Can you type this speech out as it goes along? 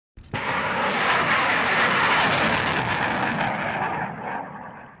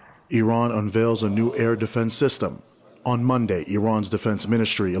Iran unveils a new air defense system. On Monday, Iran's defense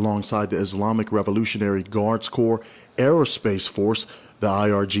ministry, alongside the Islamic Revolutionary Guards Corps Aerospace Force, the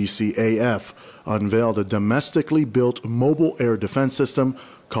IRGC-AF, unveiled a domestically built mobile air defense system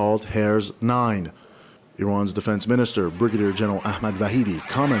called Herze 9. Iran's defense minister, Brigadier General Ahmad Vahidi,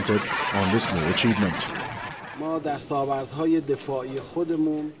 commented on this new achievement.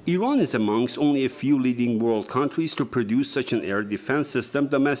 Iran is amongst only a few leading world countries to produce such an air defense system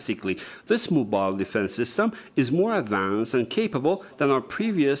domestically. This mobile defense system is more advanced and capable than our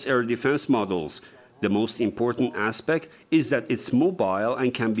previous air defense models. The most important aspect is that it's mobile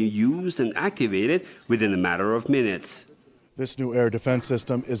and can be used and activated within a matter of minutes. This new air defense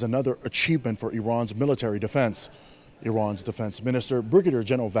system is another achievement for Iran's military defense. Iran's defense minister, Brigadier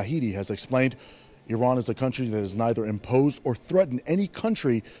General Vahidi, has explained Iran is a country that has neither imposed or threatened any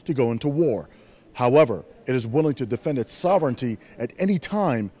country to go into war. However, it is willing to defend its sovereignty at any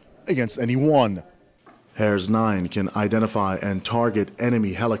time against anyone. Herze 9 can identify and target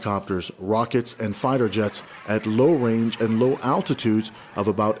enemy helicopters, rockets, and fighter jets at low range and low altitudes of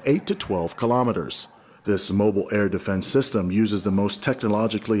about 8 to 12 kilometers. This mobile air defense system uses the most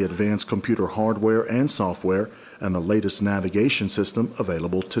technologically advanced computer hardware and software and the latest navigation system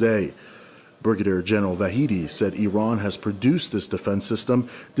available today. Brigadier General Vahidi said Iran has produced this defense system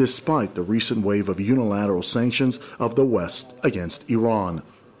despite the recent wave of unilateral sanctions of the West against Iran.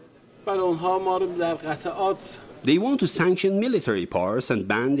 They want to sanction military parts and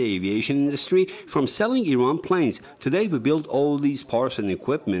ban the aviation industry from selling Iran planes. Today we build all these parts and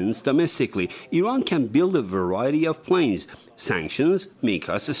equipments domestically. Iran can build a variety of planes. Sanctions make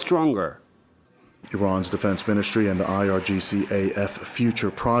us stronger. Iran's defense ministry and the IRGC-AF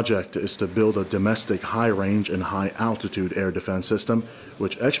Future project is to build a domestic high-range and high-altitude air defense system,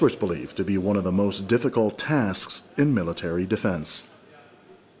 which experts believe to be one of the most difficult tasks in military defense.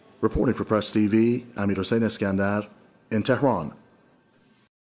 Reporting for Press TV, Amir Hossein Eskandar in Tehran.